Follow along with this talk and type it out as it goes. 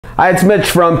Hi, it's Mitch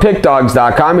from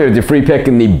PickDawgz.com here with your free pick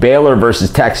in the Baylor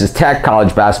versus Texas Tech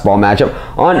college basketball matchup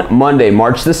on Monday,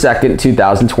 March the 2nd,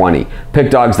 2020.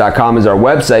 PickDawgz.com is our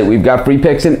website. We've got free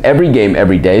picks in every game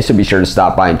every day, so be sure to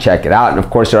stop by and check it out. And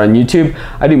of course, we're on YouTube.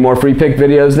 I do more free pick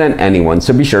videos than anyone,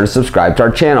 so be sure to subscribe to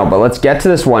our channel. But let's get to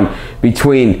this one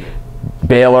between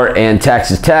Baylor and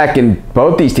Texas Tech, and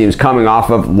both these teams coming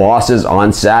off of losses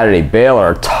on Saturday.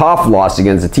 Baylor, a tough loss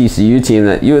against the TCU team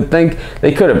that you would think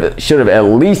they should have at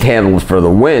least handled for the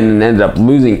win, and ended up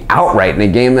losing outright in a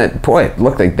game that, boy, it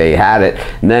looked like they had it.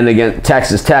 And then again,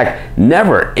 Texas Tech,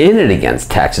 never in it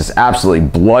against Texas, absolutely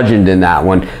bludgeoned in that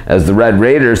one, as the Red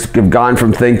Raiders have gone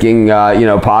from thinking,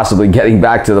 possibly getting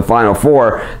back to the Final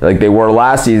Four like they were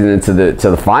last season into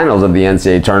the finals of the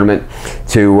NCAA tournament,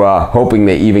 to hoping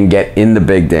they even get in the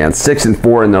big dance.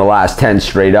 6-4 in their last 10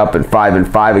 straight up, and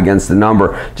 5-5 against the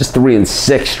number. Just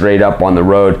 3-6 straight up on the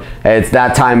road. Hey, it's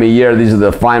that time of year. These are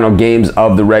the final games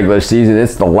of the regular season.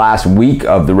 It's the last week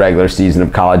of the regular season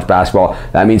of college basketball.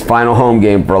 That means final home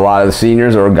game for a lot of the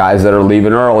seniors or guys that are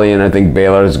leaving early, and I think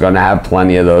Baylor is going to have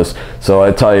plenty of those. So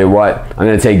I tell you what, I'm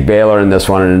going to take Baylor in this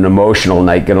one on an emotional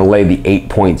night. Going to lay the 8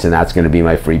 points, and that's going to be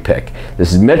my free pick.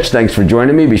 This is Mitch. Thanks for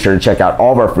joining me. Be sure to check out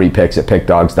all of our free picks at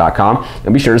PickDawgz.com,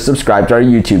 and be sure to subscribe to our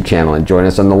YouTube channel and join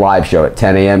us on the live show at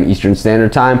 10 a.m. Eastern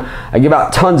Standard Time. I give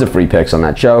out tons of free picks on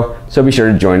that show, so be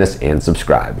sure to join us and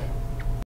subscribe.